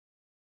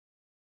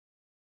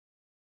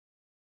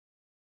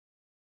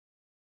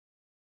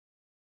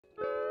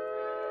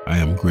I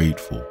am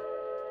grateful.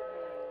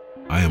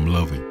 I am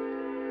loving.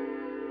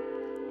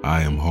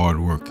 I am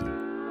hardworking.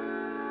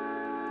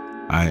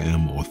 I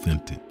am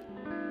authentic.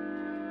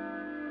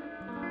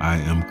 I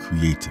am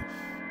creative.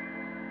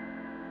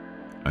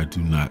 I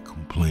do not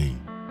complain.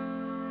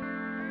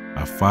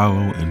 I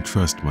follow and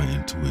trust my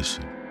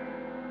intuition.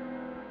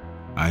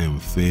 I am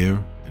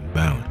fair and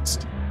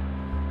balanced.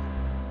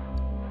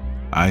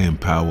 I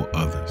empower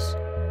others.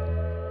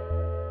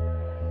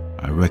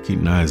 I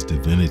recognize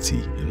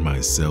divinity in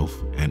myself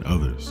and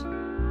others.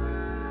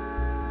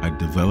 I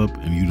develop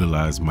and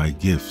utilize my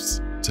gifts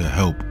to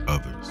help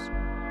others.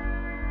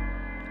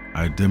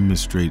 I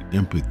demonstrate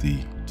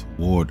empathy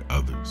toward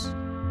others.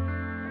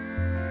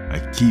 I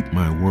keep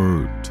my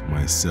word to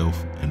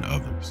myself and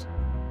others.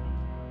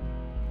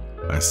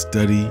 I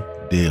study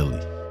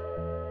daily.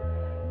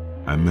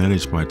 I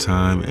manage my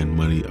time and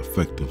money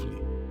effectively.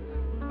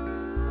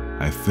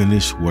 I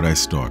finish what I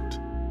start.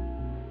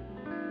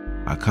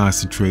 I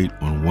concentrate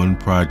on one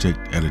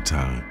project at a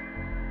time.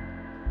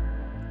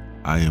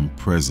 I am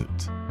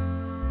present.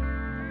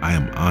 I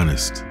am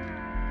honest.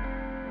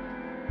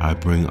 I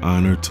bring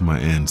honor to my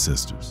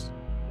ancestors.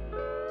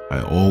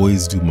 I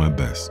always do my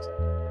best.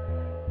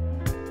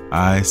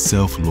 I,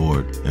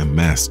 self-lord, am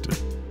master.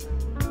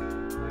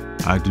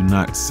 I do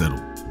not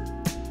settle.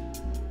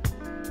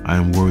 I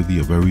am worthy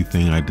of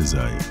everything I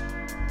desire.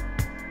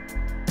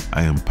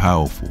 I am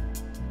powerful.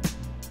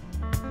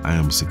 I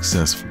am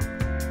successful.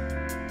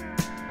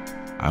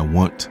 I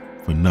want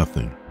for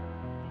nothing.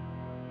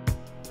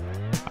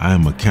 I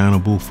am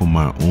accountable for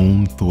my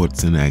own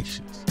thoughts and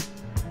actions.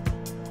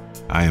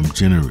 I am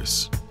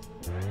generous.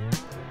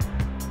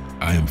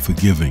 I am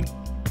forgiving.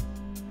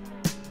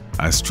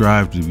 I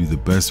strive to be the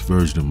best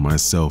version of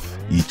myself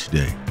each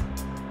day.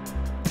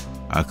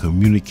 I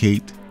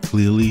communicate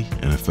clearly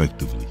and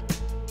effectively.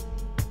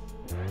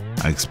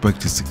 I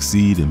expect to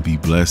succeed and be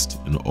blessed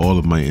in all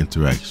of my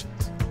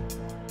interactions.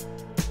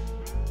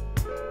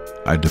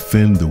 I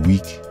defend the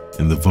weak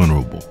and the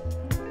vulnerable.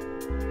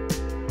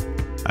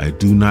 I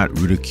do not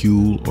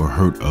ridicule or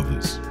hurt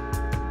others.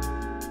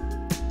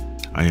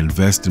 I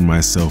invest in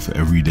myself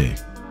every day.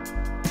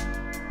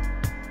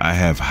 I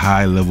have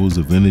high levels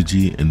of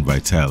energy and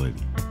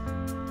vitality.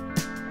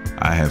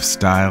 I have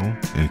style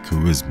and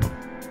charisma.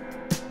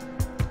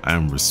 I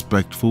am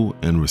respectful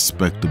and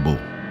respectable.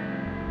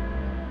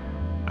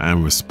 I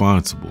am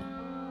responsible.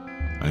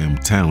 I am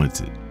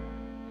talented.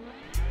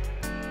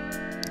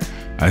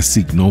 I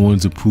seek no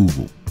one's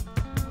approval.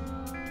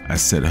 I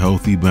set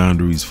healthy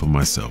boundaries for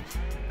myself.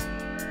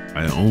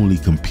 I only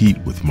compete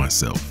with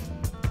myself.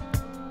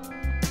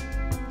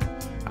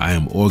 I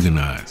am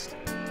organized.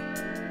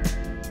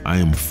 I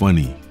am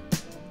funny.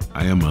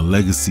 I am a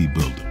legacy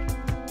builder.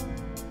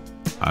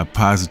 I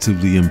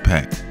positively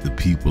impact the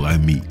people I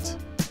meet.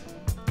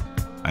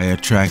 I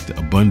attract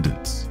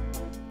abundance.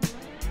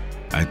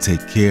 I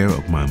take care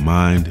of my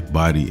mind,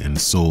 body, and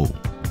soul.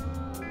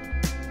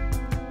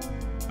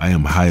 I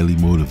am highly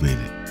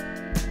motivated.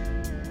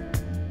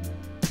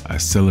 I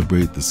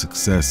celebrate the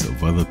success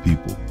of other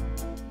people.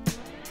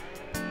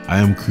 I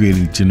am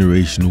creating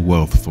generational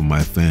wealth for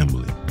my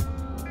family.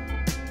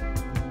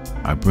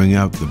 I bring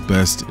out the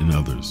best in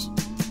others.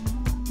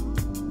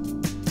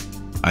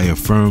 I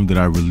affirm that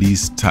I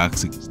release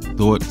toxic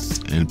thoughts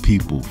and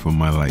people from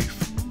my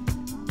life.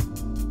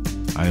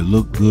 I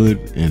look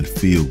good and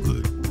feel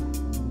good.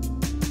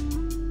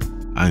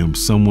 I am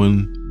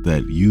someone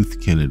that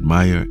youth can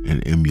admire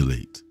and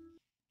emulate.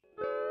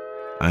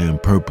 I am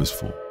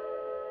purposeful.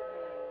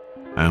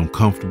 I am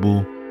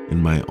comfortable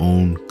in my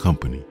own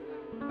company.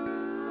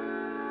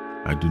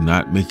 I do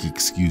not make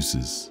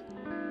excuses.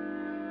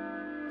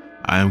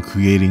 I am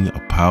creating a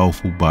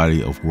powerful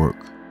body of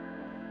work.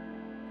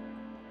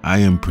 I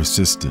am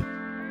persistent.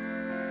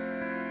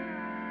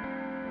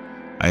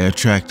 I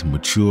attract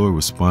mature,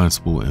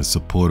 responsible, and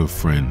supportive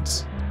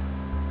friends.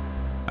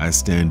 I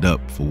stand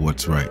up for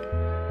what's right.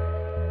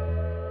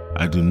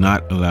 I do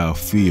not allow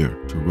fear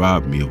to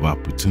rob me of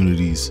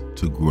opportunities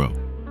to grow.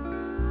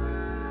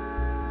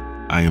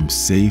 I am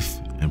safe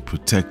and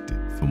protected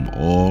from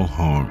all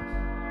harm.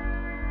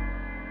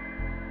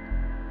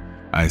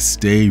 I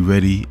stay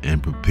ready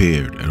and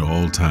prepared at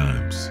all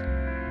times.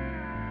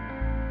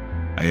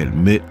 I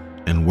admit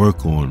and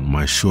work on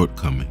my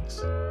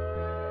shortcomings.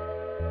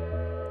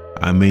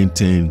 I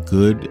maintain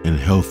good and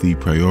healthy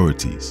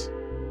priorities.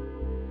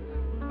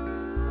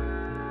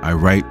 I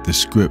write the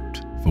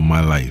script for my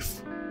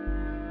life.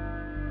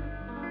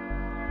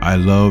 I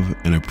love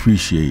and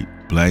appreciate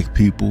Black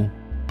people,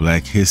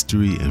 Black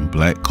history, and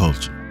Black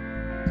culture.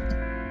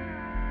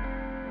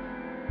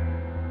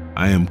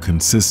 I am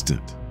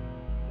consistent.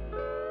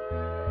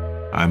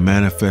 I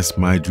manifest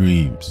my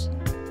dreams.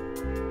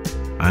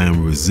 I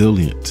am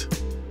resilient.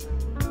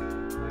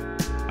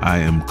 I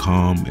am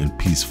calm and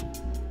peaceful.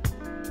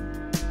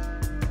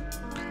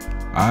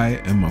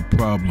 I am a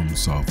problem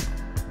solver.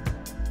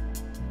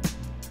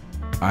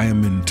 I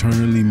am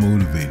internally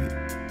motivated.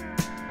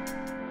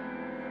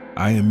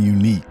 I am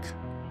unique.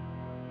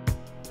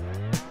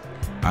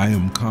 I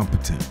am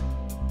competent.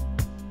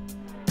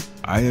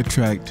 I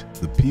attract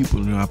the people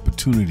and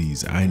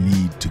opportunities I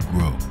need to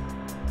grow.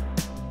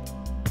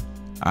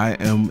 I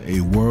am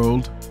a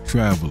world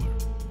traveler.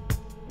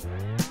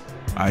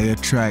 I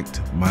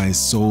attract my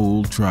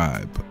soul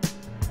tribe.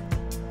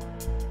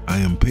 I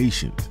am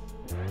patient.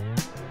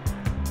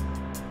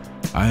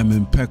 I am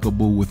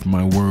impeccable with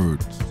my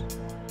words.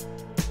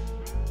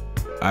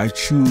 I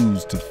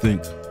choose to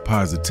think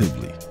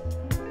positively.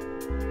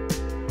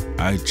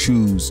 I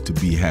choose to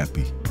be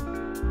happy.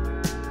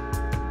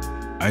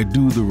 I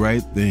do the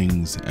right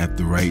things at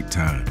the right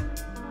time.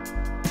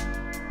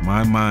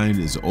 My mind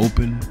is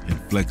open and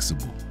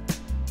flexible.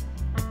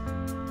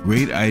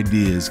 Great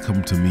ideas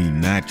come to me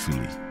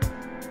naturally.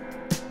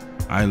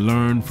 I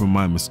learn from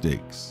my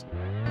mistakes.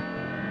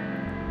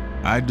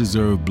 I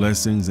deserve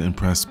blessings and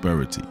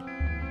prosperity.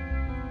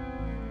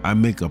 I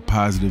make a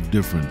positive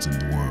difference in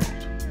the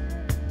world.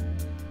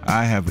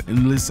 I have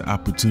endless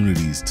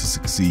opportunities to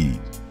succeed.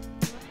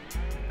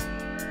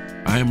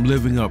 I am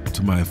living up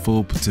to my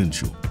full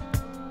potential.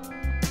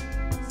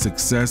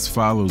 Success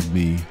follows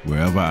me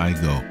wherever I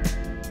go.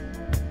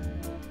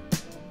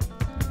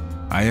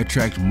 I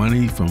attract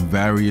money from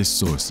various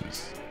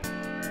sources.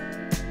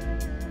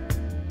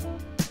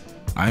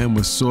 I am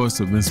a source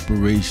of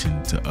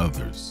inspiration to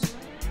others.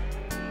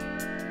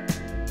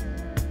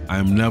 I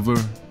am never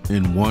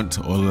in want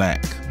or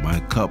lack. My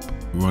cup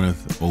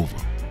runneth over.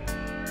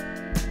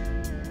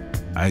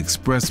 I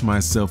express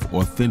myself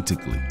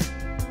authentically.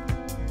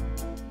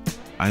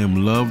 I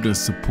am loved and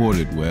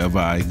supported wherever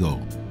I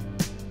go.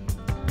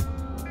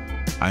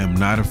 I am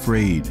not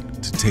afraid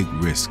to take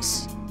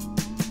risks.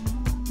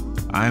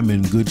 I am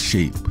in good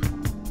shape.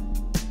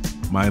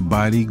 My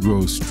body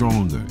grows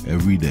stronger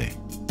every day.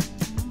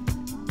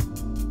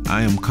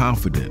 I am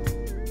confident.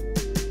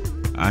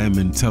 I am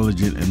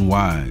intelligent and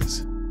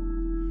wise.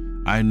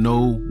 I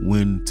know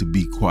when to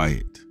be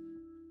quiet.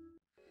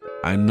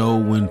 I know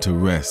when to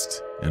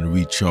rest and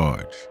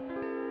recharge.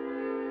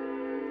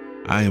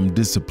 I am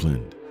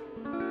disciplined.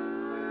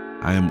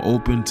 I am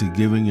open to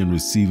giving and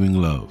receiving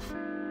love.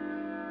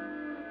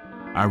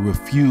 I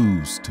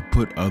refuse to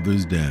put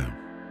others down.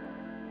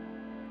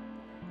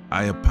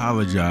 I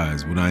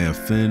apologize when I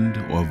offend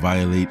or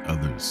violate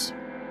others.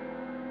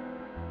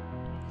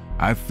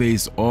 I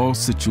face all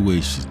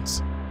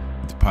situations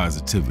with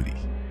positivity.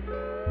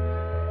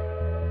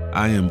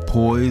 I am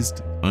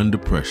poised under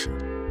pressure.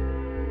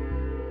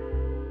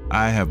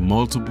 I have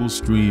multiple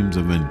streams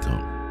of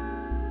income.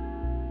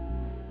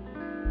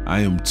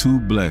 I am too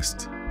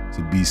blessed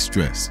to be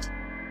stressed.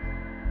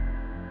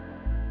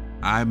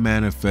 I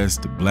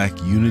manifest Black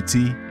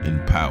unity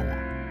and power.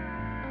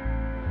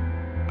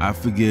 I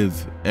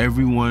forgive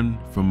everyone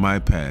from my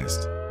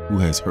past who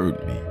has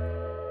hurt me.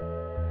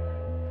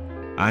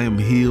 I am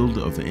healed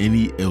of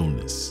any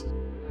illness.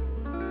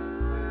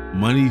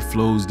 Money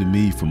flows to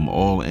me from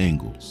all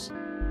angles.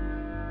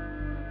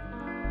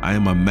 I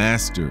am a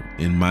master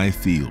in my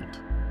field.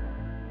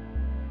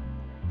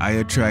 I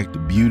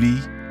attract beauty,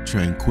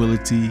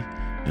 tranquility,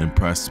 and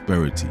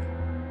prosperity.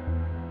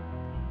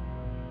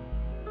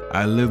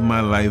 I live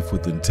my life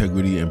with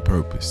integrity and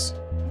purpose.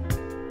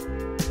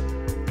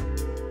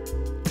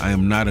 I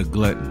am not a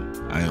glutton.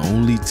 I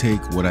only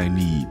take what I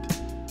need.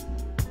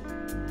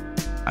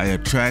 I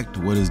attract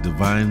what is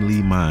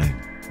divinely mine.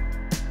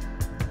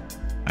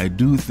 I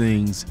do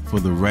things for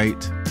the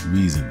right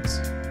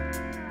reasons.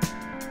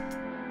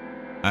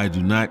 I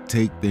do not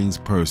take things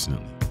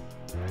personally.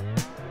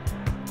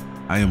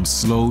 I am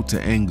slow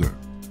to anger.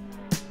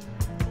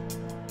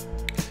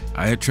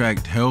 I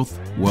attract health,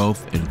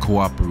 wealth, and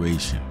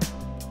cooperation.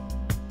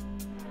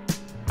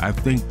 I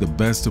think the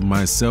best of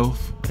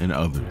myself and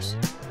others.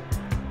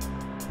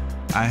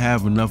 I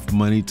have enough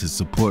money to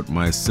support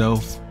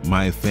myself,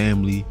 my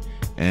family,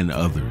 and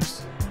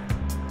others.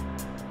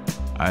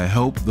 I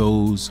help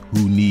those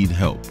who need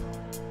help.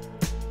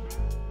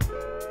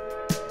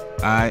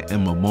 I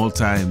am a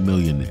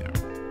multi-millionaire.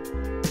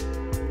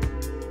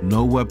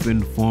 No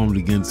weapon formed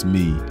against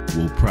me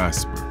will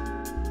prosper.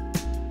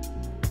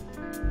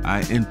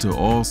 I enter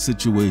all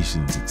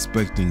situations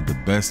expecting the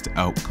best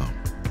outcome.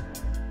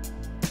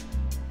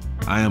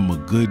 I am a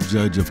good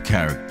judge of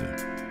character.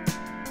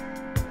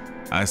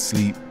 I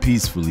sleep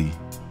peacefully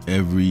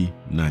every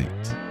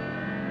night.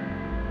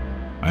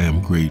 I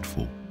am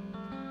grateful.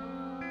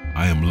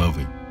 I am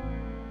loving.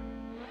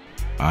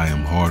 I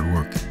am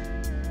hardworking.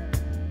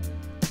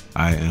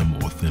 I am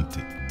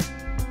authentic.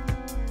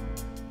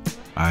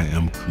 I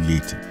am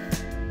creative.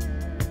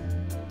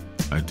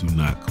 I do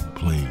not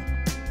complain.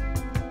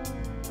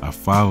 I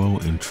follow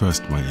and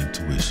trust my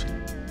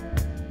intuition.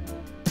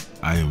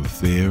 I am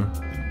fair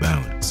and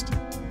balanced.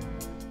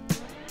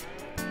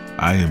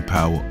 I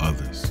empower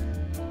others.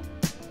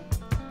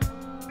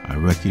 I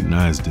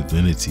recognize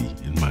divinity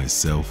in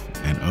myself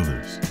and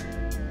others.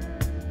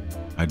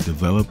 I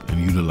develop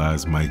and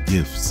utilize my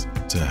gifts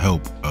to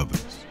help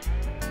others.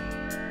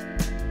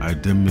 I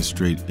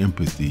demonstrate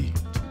empathy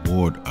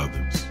toward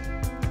others.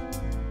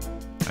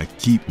 I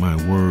keep my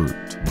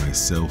word to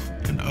myself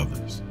and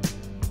others.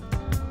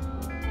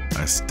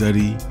 I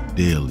study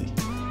daily.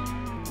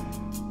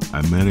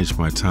 I manage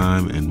my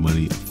time and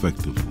money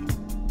effectively.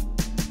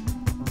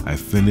 I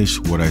finish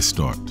what I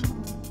start.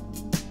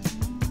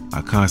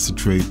 I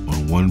concentrate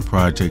on one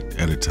project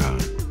at a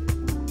time.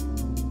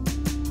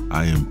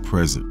 I am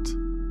present.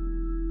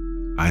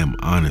 I am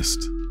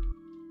honest.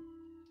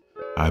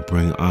 I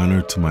bring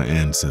honor to my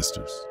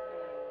ancestors.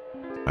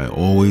 I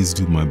always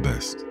do my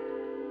best.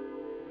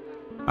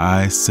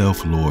 I,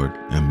 self-lord,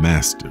 am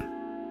master.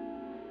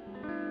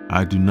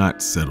 I do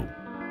not settle.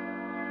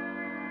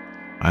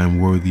 I am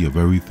worthy of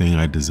everything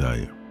I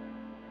desire.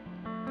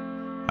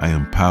 I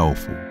am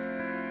powerful.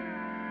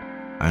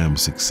 I am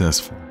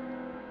successful.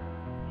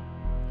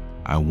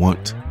 I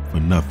want for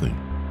nothing.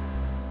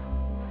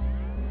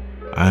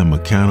 I am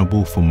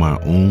accountable for my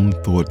own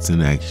thoughts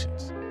and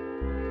actions.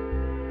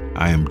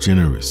 I am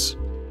generous.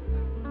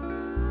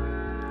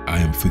 I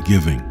am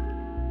forgiving.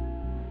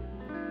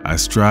 I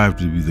strive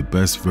to be the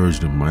best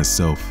version of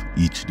myself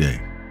each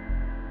day.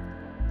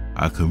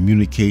 I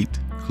communicate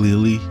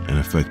clearly and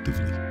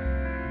effectively.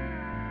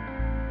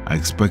 I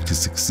expect to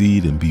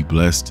succeed and be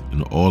blessed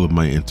in all of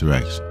my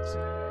interactions.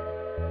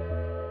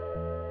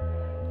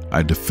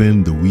 I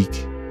defend the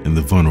weak and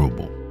the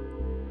vulnerable.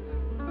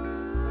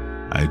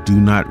 I do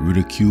not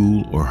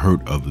ridicule or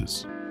hurt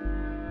others.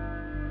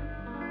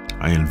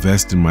 I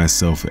invest in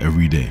myself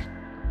every day.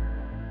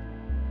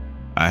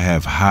 I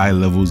have high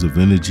levels of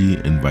energy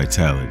and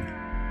vitality.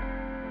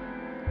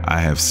 I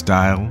have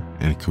style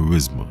and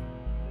charisma.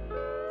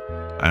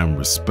 I am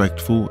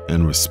respectful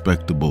and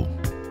respectable.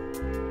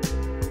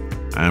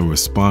 I am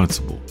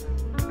responsible.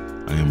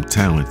 I am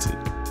talented.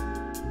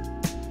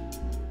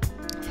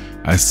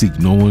 I seek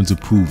no one's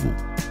approval.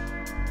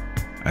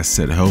 I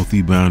set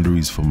healthy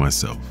boundaries for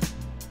myself.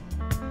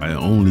 I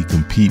only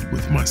compete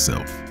with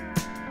myself.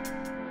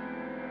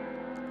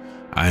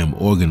 I am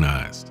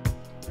organized.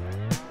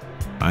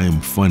 I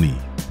am funny.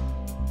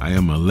 I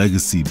am a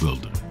legacy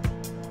builder.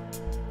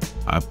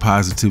 I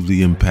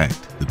positively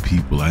impact the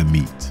people I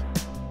meet.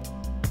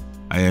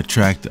 I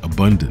attract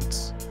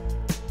abundance.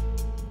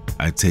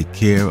 I take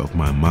care of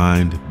my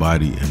mind,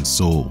 body, and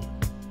soul.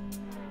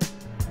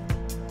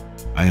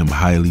 I am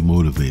highly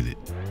motivated.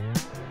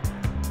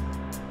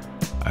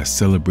 I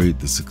celebrate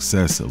the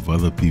success of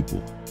other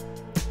people.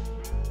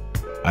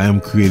 I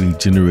am creating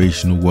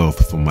generational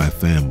wealth for my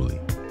family.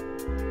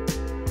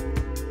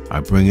 I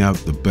bring out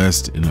the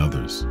best in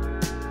others.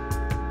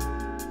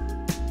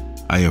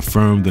 I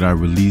affirm that I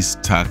release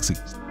toxic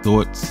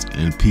thoughts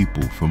and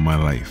people from my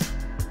life.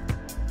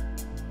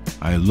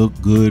 I look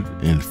good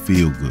and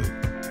feel good.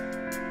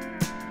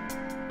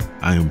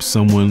 I am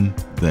someone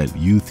that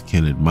youth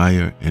can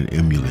admire and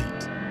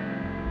emulate.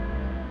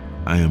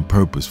 I am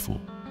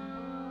purposeful.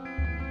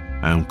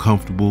 I am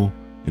comfortable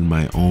in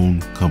my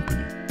own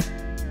company.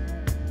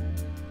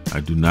 I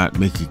do not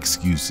make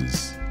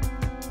excuses.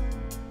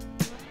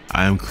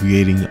 I am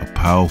creating a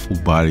powerful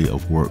body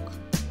of work.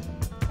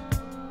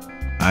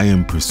 I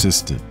am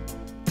persistent.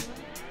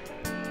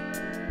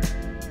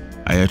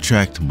 I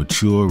attract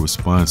mature,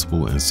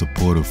 responsible, and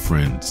supportive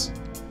friends.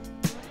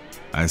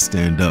 I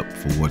stand up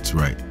for what's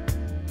right.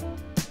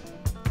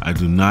 I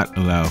do not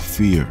allow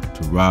fear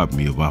to rob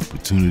me of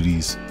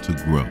opportunities to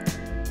grow.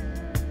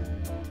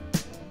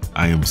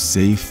 I am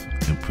safe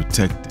and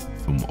protected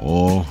from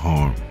all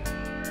harm.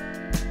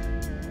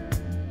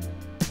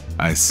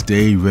 I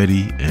stay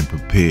ready and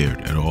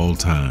prepared at all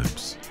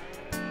times.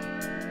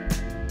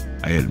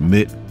 I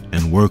admit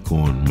and work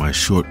on my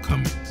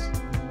shortcomings.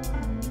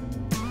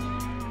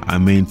 I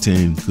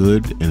maintain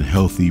good and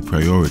healthy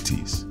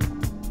priorities.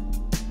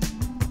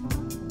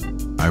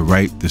 I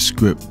write the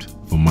script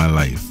for my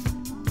life.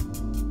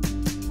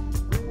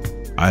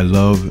 I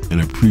love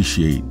and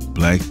appreciate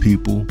Black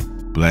people,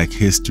 Black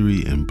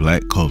history, and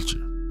Black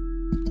culture.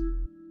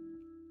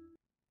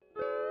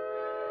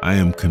 I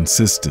am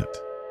consistent.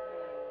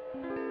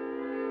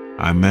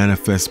 I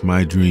manifest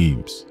my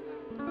dreams.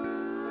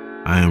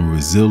 I am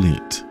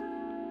resilient.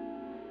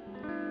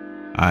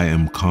 I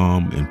am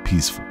calm and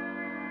peaceful.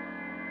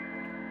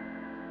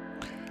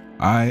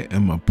 I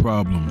am a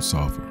problem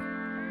solver.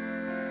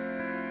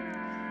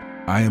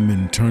 I am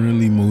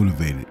internally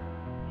motivated.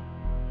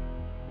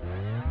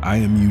 I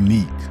am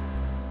unique.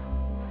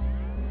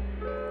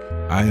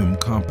 I am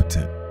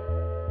competent.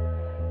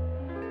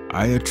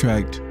 I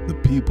attract the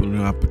people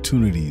and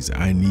opportunities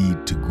I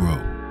need to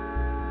grow.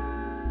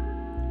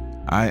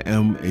 I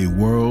am a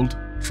world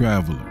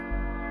traveler.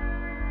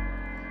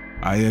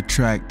 I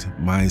attract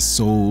my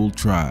soul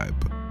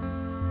tribe.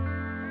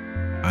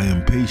 I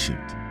am patient.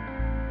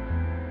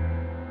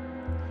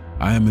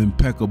 I am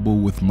impeccable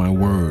with my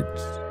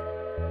words.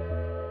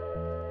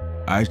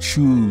 I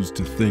choose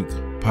to think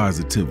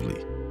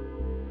positively.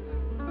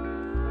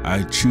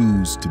 I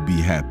choose to be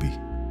happy.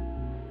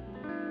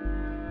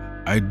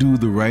 I do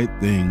the right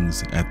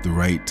things at the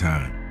right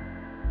time.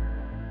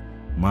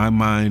 My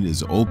mind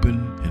is open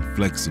and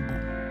flexible.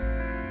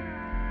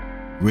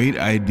 Great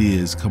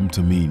ideas come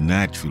to me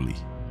naturally.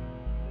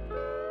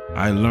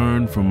 I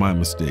learn from my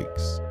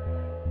mistakes.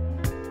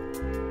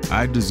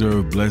 I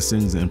deserve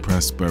blessings and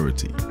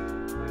prosperity.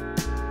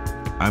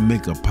 I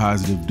make a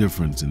positive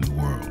difference in the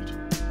world.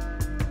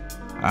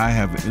 I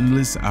have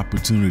endless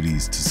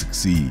opportunities to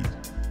succeed.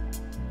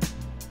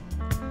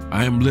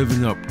 I am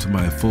living up to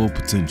my full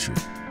potential.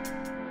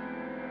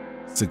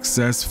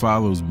 Success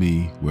follows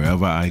me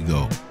wherever I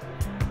go.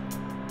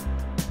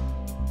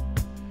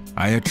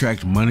 I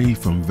attract money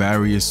from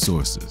various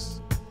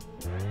sources.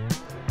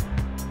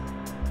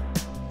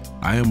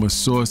 I am a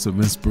source of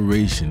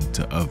inspiration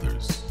to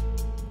others.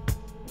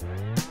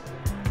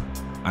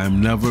 I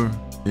am never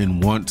in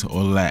want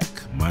or lack.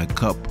 My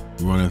cup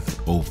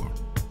runneth over.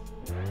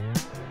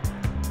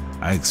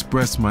 I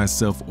express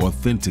myself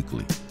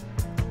authentically.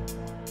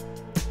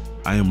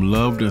 I am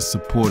loved and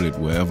supported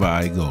wherever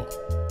I go.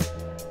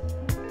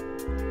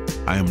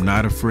 I am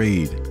not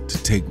afraid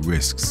to take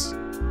risks.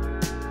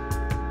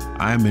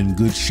 I am in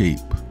good shape.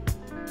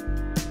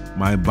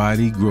 My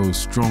body grows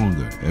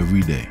stronger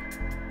every day.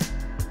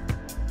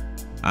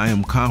 I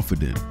am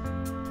confident.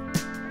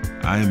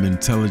 I am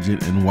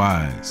intelligent and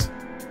wise.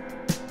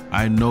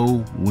 I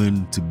know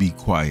when to be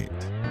quiet.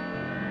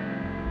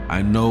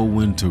 I know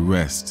when to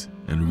rest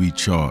and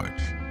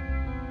recharge.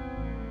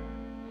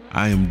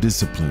 I am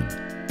disciplined.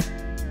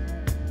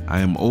 I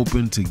am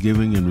open to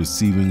giving and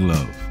receiving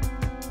love.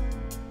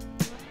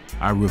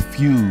 I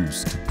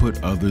refuse to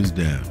put others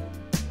down.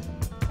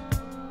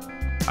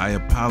 I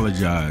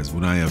apologize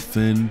when I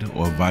offend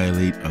or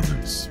violate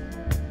others.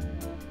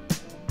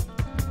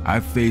 I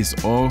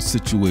face all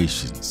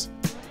situations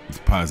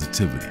with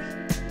positivity.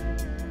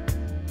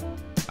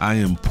 I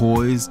am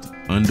poised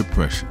under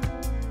pressure.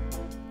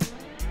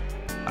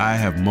 I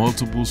have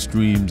multiple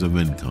streams of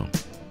income.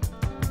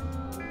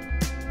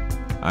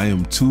 I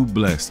am too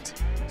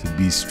blessed to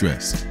be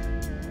stressed.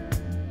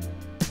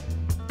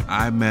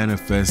 I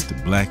manifest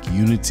Black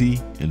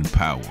unity and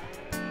power.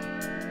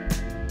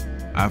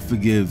 I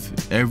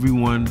forgive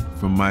everyone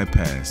from my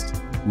past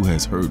who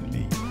has hurt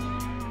me.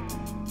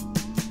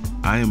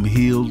 I am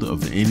healed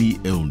of any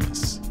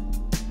illness.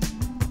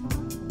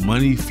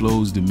 Money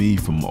flows to me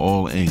from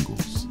all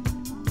angles.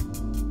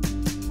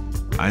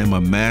 I am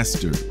a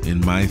master in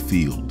my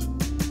field.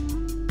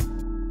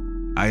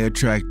 I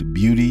attract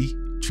beauty,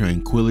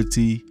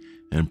 tranquility,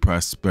 and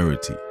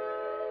prosperity.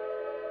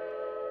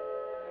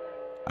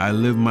 I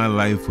live my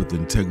life with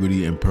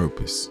integrity and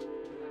purpose.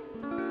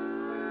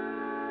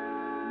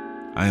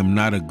 I am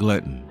not a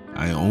glutton.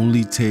 I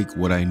only take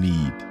what I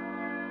need.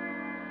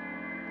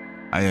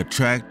 I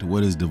attract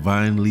what is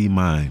divinely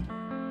mine.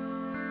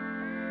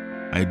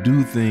 I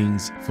do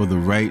things for the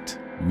right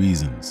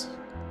reasons.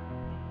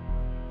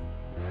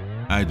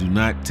 I do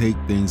not take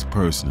things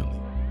personally.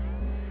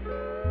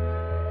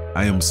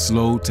 I am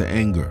slow to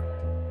anger.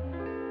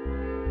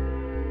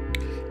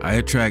 I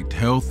attract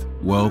health,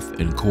 wealth,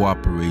 and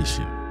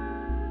cooperation.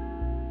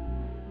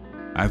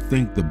 I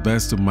think the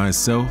best of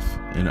myself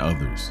and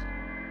others.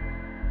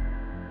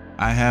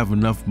 I have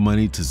enough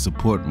money to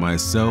support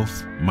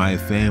myself, my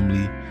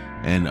family,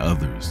 and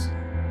others.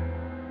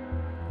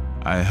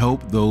 I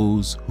help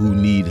those who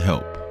need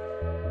help.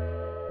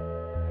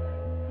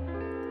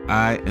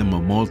 I am a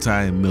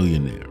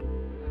multi-millionaire.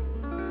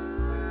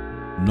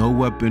 No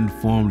weapon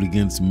formed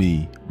against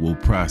me will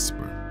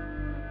prosper.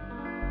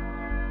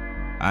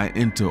 I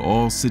enter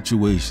all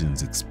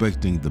situations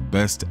expecting the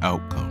best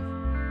outcome.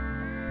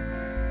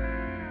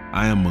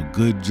 I am a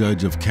good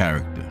judge of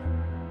character.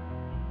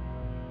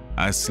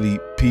 I sleep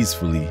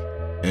peacefully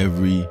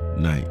every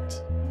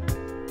night.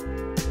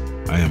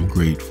 I am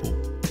grateful.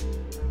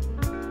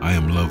 I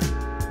am loving.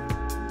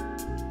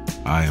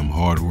 I am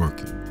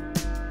hardworking.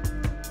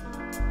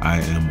 I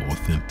am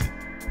authentic.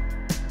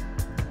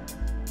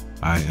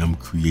 I am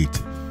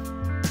creative.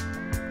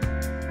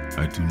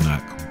 I do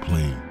not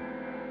complain.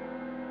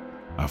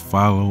 I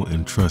follow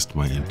and trust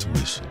my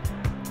intuition.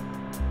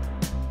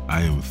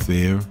 I am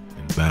fair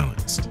and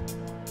balanced.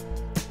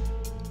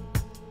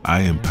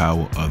 I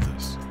empower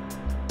others.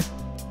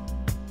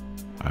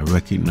 I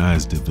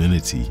recognize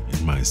divinity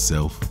in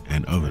myself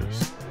and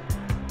others.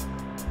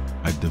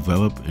 I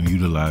develop and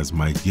utilize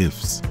my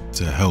gifts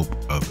to help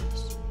others.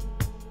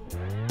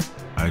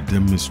 I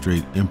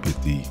demonstrate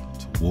empathy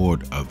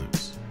toward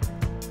others.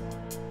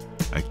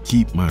 I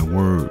keep my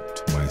word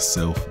to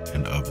myself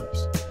and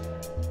others.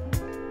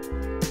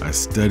 I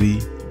study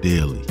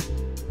daily.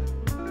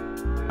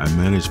 I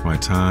manage my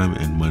time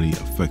and money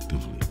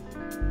effectively.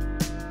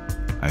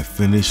 I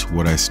finish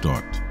what I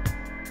start.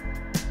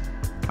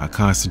 I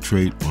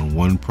concentrate on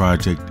one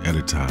project at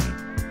a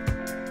time.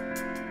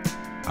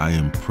 I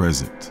am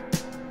present.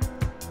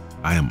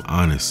 I am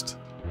honest.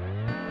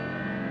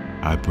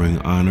 I bring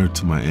honor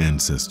to my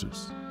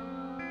ancestors.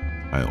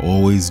 I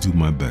always do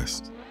my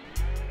best.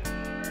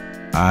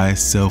 I,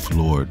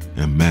 self-lord,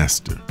 am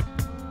master.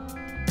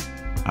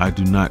 I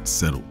do not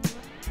settle.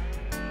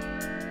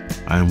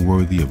 I am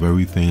worthy of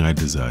everything I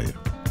desire.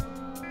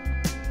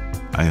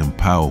 I am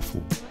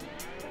powerful.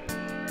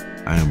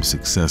 I am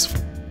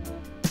successful.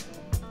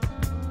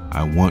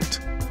 I want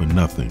for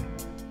nothing.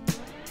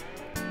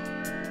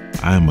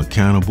 I am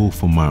accountable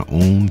for my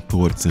own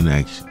thoughts and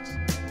actions.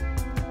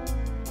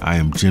 I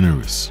am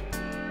generous.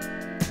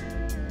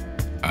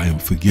 I am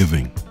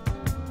forgiving.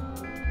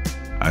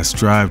 I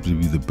strive to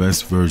be the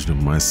best version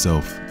of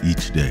myself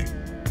each day.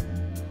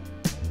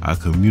 I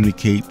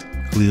communicate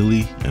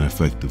clearly and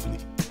effectively.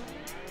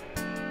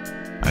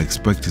 I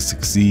expect to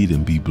succeed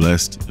and be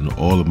blessed in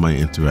all of my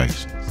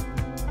interactions.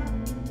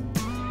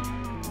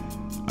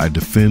 I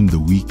defend the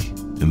weak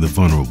and the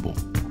vulnerable.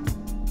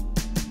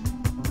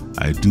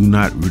 I do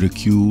not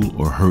ridicule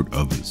or hurt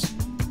others.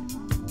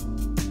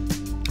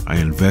 I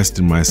invest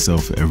in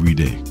myself every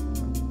day.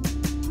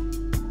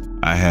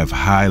 I have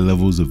high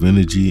levels of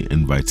energy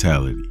and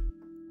vitality.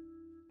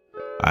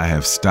 I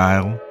have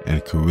style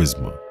and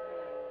charisma.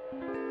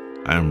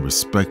 I am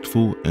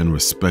respectful and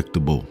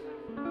respectable.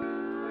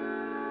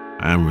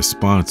 I am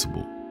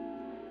responsible.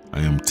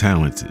 I am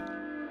talented.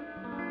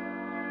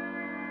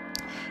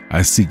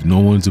 I seek no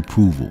one's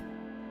approval.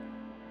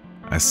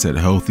 I set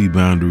healthy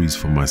boundaries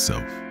for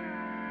myself.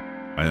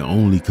 I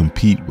only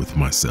compete with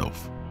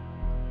myself.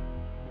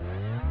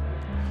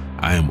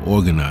 I am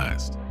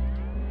organized.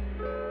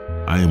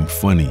 I am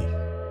funny.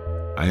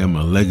 I am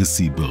a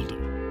legacy builder.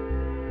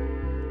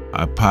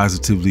 I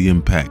positively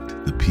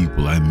impact the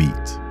people I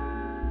meet.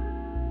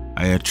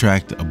 I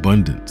attract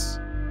abundance.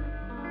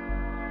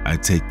 I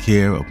take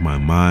care of my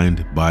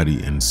mind,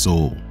 body, and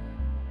soul.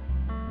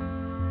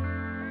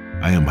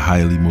 I am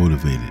highly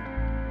motivated.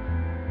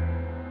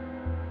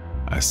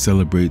 I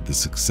celebrate the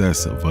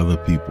success of other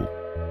people.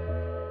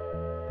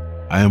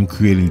 I am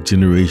creating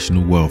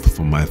generational wealth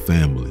for my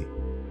family.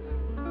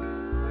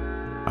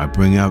 I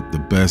bring out the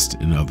best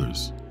in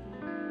others.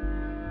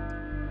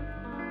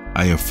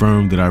 I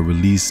affirm that I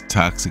release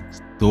toxic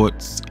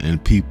thoughts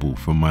and people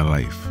from my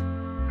life.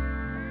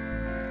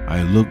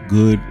 I look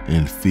good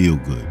and feel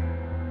good.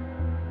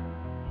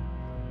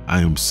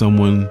 I am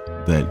someone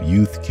that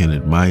youth can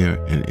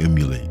admire and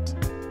emulate.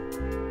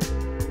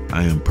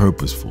 I am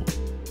purposeful.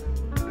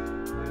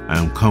 I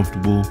am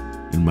comfortable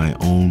in my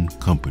own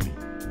company.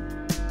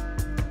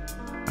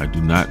 I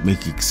do not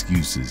make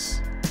excuses.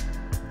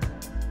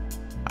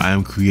 I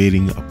am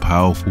creating a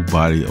powerful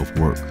body of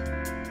work.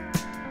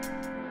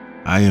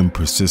 I am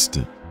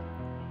persistent.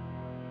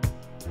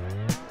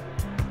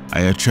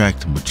 I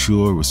attract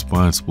mature,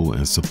 responsible,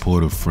 and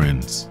supportive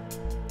friends.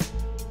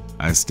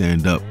 I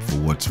stand up for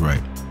what's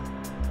right.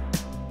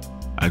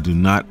 I do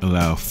not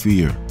allow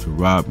fear to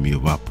rob me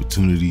of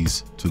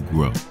opportunities to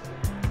grow.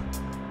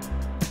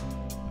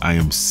 I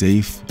am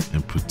safe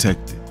and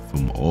protected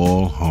from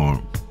all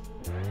harm.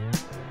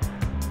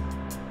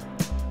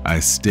 I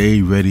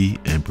stay ready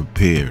and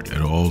prepared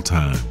at all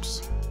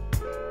times.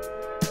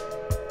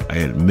 I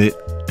admit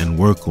and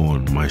work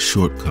on my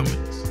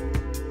shortcomings.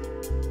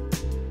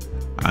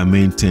 I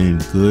maintain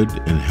good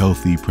and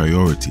healthy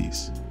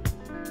priorities.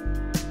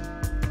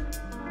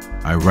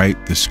 I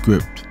write the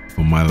script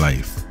for my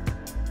life.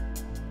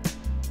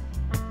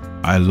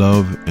 I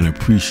love and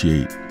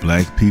appreciate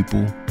Black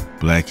people,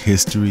 Black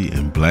history,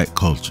 and Black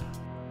culture.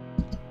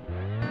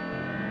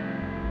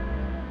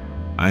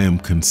 I am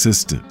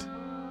consistent.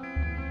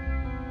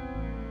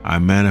 I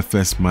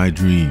manifest my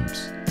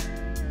dreams.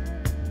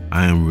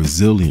 I am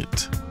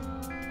resilient.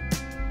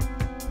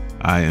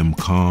 I am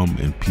calm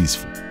and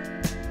peaceful.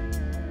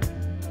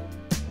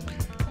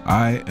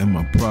 I am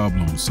a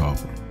problem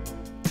solver.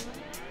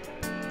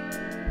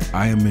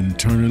 I am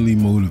internally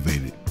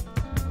motivated.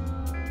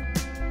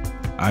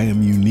 I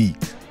am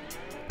unique.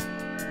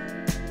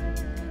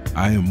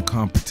 I am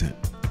competent.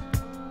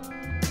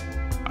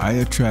 I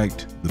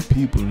attract the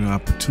people and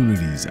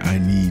opportunities I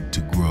need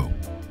to grow.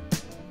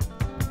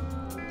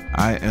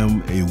 I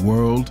am a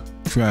world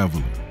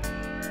traveler.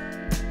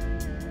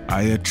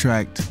 I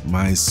attract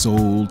my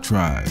soul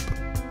tribe.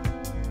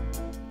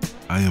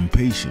 I am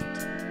patient.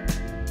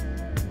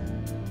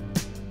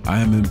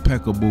 I am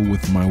impeccable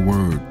with my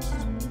words.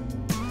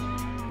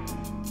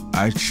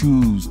 I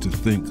choose to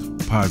think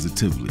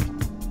positively.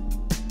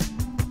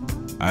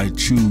 I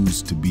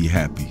choose to be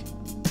happy.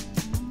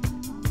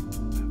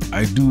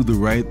 I do the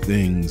right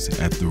things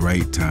at the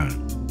right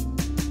time.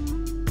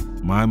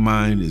 My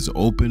mind is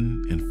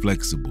open and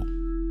flexible.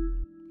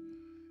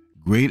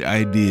 Great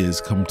ideas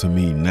come to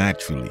me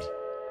naturally.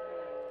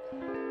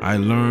 I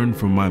learn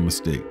from my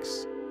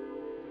mistakes.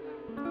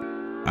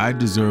 I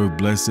deserve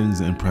blessings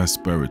and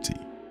prosperity.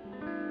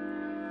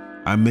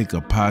 I make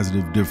a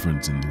positive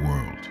difference in the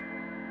world.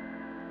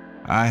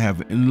 I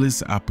have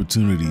endless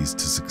opportunities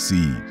to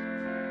succeed.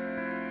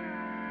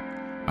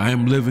 I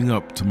am living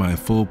up to my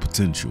full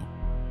potential.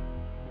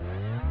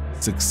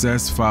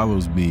 Success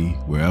follows me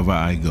wherever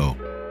I go.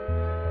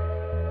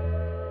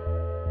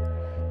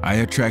 I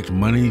attract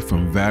money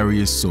from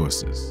various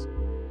sources.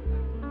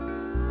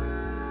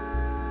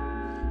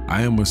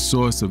 I am a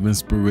source of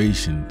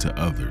inspiration to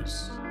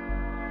others.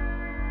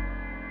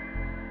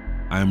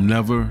 I am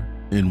never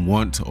in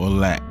want or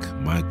lack.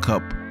 My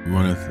cup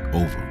runneth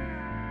over.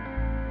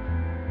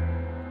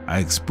 I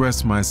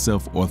express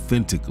myself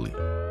authentically.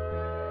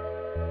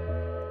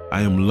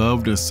 I am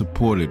loved and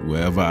supported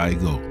wherever I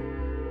go.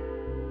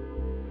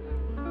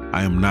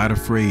 I am not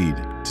afraid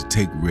to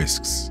take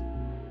risks.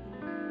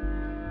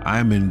 I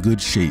am in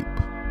good shape.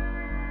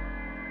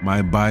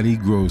 My body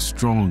grows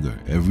stronger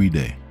every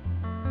day.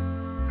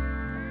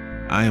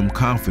 I am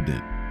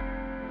confident.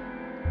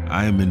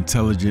 I am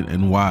intelligent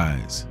and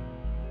wise.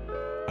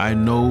 I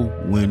know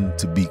when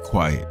to be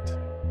quiet.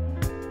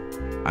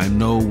 I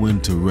know when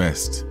to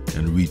rest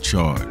and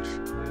recharge.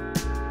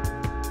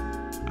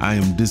 I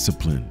am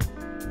disciplined.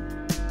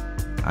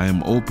 I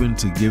am open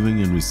to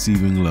giving and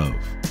receiving love.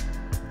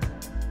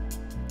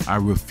 I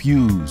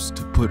refuse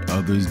to put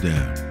others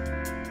down.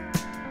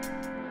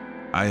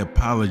 I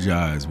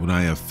apologize when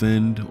I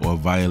offend or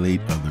violate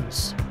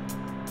others.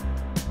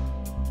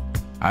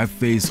 I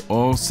face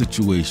all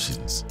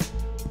situations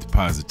with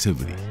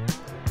positivity.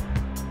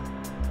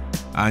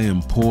 I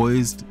am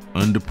poised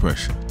under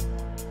pressure.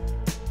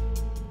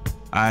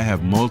 I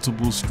have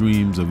multiple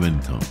streams of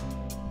income.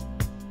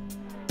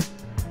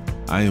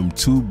 I am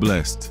too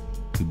blessed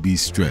to be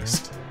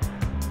stressed.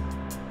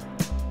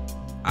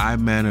 I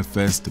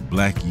manifest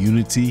Black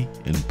unity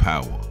and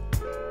power.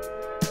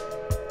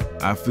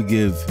 I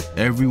forgive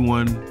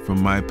everyone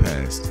from my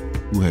past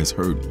who has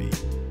hurt me.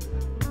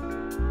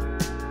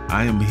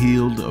 I am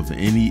healed of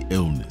any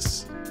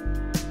illness.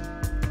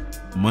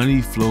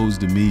 Money flows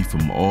to me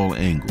from all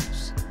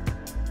angles.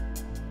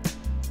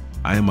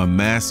 I am a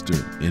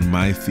master in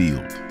my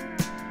field.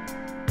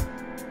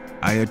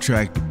 I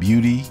attract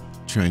beauty,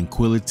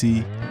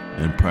 tranquility,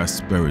 and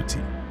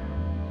prosperity.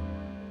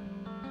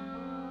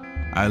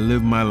 I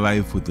live my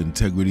life with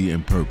integrity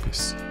and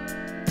purpose.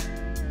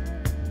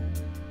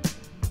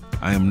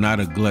 I am not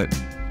a glutton.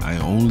 I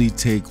only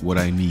take what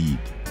I need.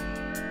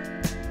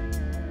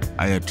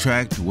 I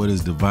attract what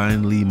is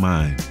divinely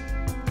mine.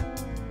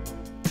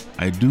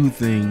 I do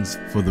things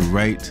for the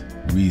right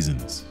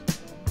reasons.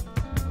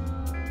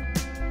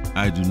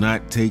 I do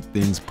not take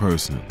things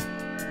personally.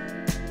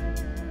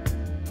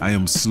 I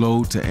am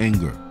slow to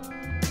anger.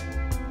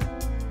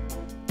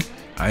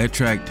 I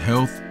attract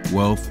health,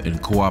 wealth,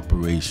 and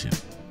cooperation.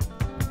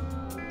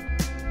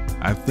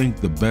 I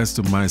think the best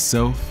of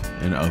myself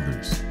and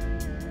others.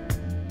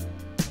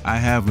 I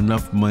have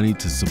enough money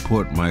to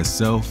support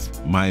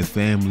myself, my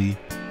family,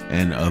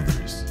 and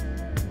others.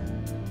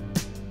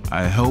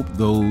 I help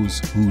those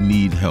who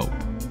need help.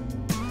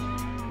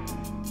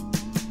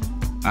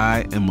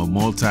 I am a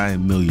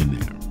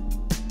multi-millionaire.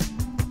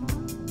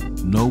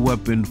 No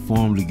weapon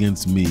formed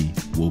against me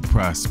will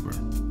prosper.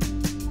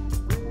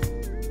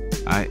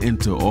 I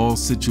enter all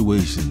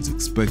situations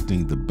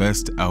expecting the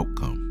best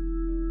outcome.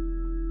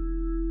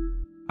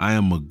 I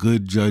am a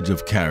good judge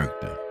of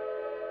character.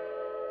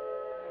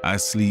 I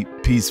sleep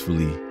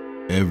peacefully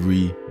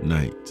every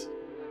night.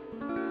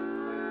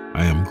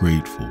 I am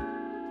grateful.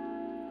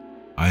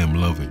 I am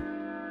loving.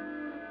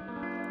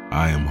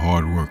 I am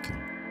hardworking.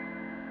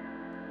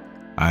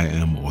 I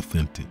am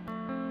authentic.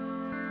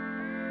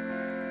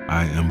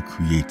 I am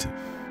creative.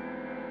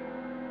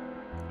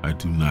 I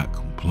do not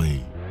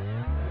complain.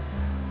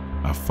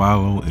 I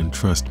follow and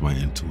trust my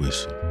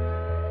intuition.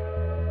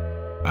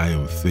 I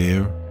am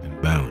fair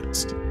and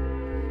balanced.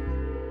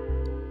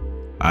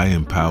 I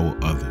empower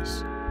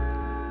others.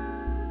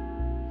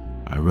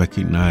 I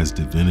recognize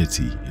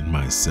divinity in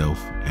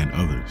myself and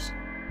others.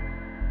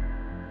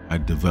 I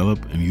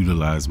develop and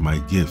utilize my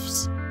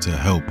gifts to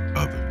help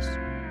others.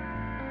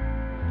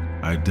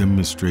 I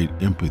demonstrate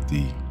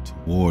empathy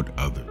toward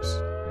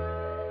others.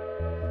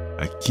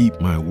 I keep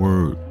my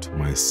word to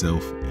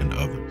myself and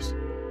others.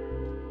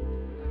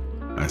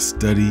 I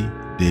study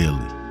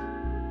daily.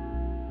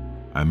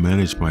 I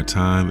manage my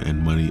time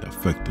and money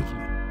effectively.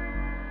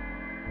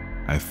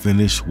 I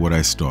finish what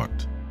I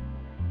start.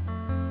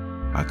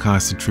 I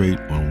concentrate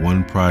on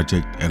one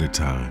project at a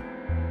time.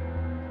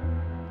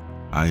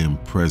 I am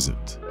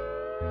present.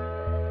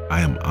 I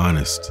am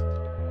honest.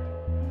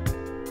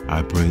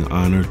 I bring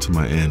honor to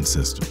my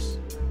ancestors.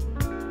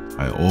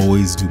 I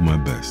always do my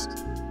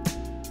best.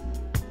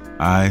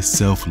 I,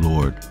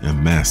 self-lord,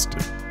 am master.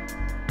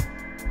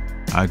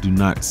 I do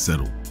not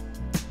settle.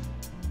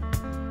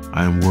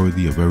 I am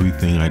worthy of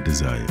everything I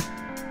desire.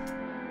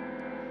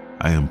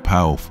 I am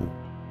powerful.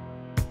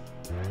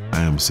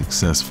 I am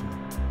successful.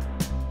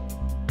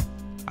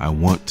 I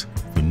want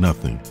for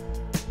nothing.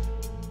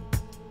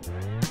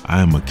 I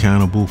am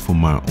accountable for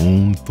my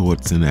own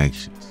thoughts and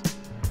actions.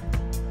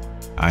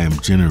 I am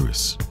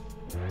generous.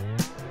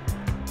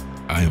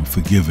 I am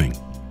forgiving.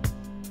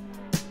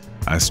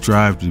 I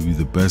strive to be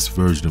the best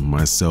version of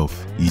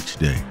myself each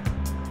day.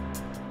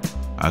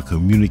 I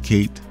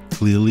communicate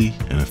clearly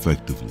and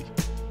effectively.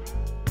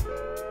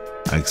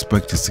 I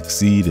expect to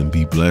succeed and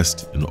be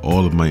blessed in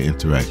all of my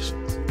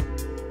interactions.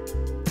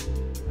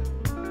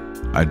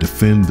 I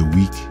defend the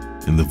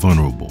weak and the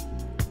vulnerable.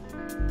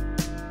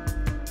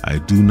 I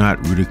do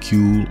not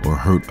ridicule or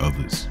hurt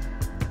others.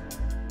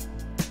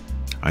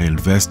 I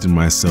invest in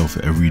myself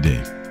every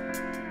day.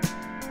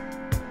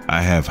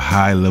 I have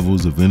high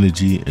levels of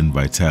energy and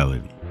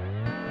vitality.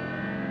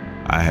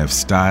 I have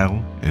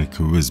style and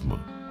charisma.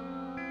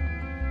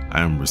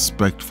 I am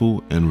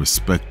respectful and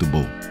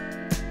respectable.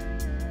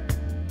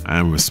 I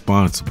am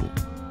responsible.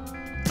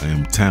 I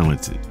am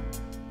talented.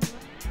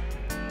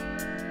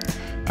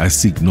 I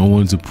seek no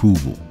one's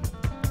approval.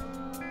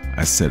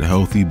 I set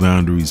healthy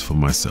boundaries for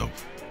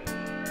myself.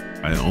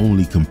 I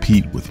only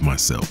compete with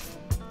myself.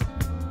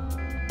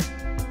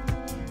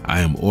 I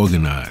am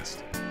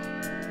organized.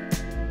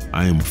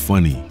 I am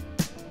funny.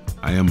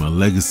 I am a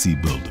legacy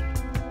builder.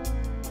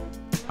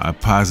 I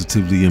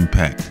positively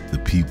impact the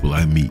people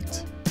I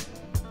meet.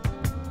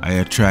 I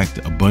attract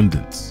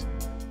abundance.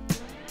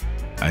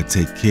 I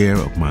take care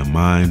of my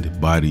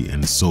mind, body,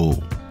 and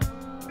soul.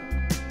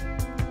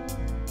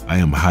 I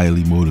am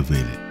highly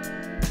motivated.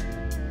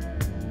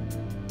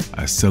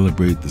 I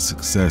celebrate the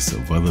success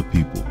of other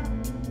people.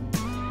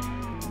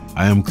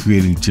 I am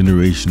creating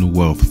generational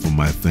wealth for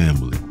my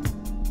family.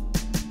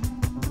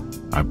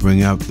 I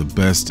bring out the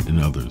best in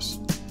others.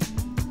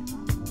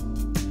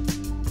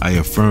 I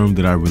affirm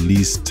that I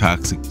release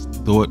toxic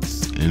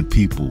thoughts and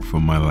people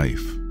from my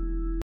life.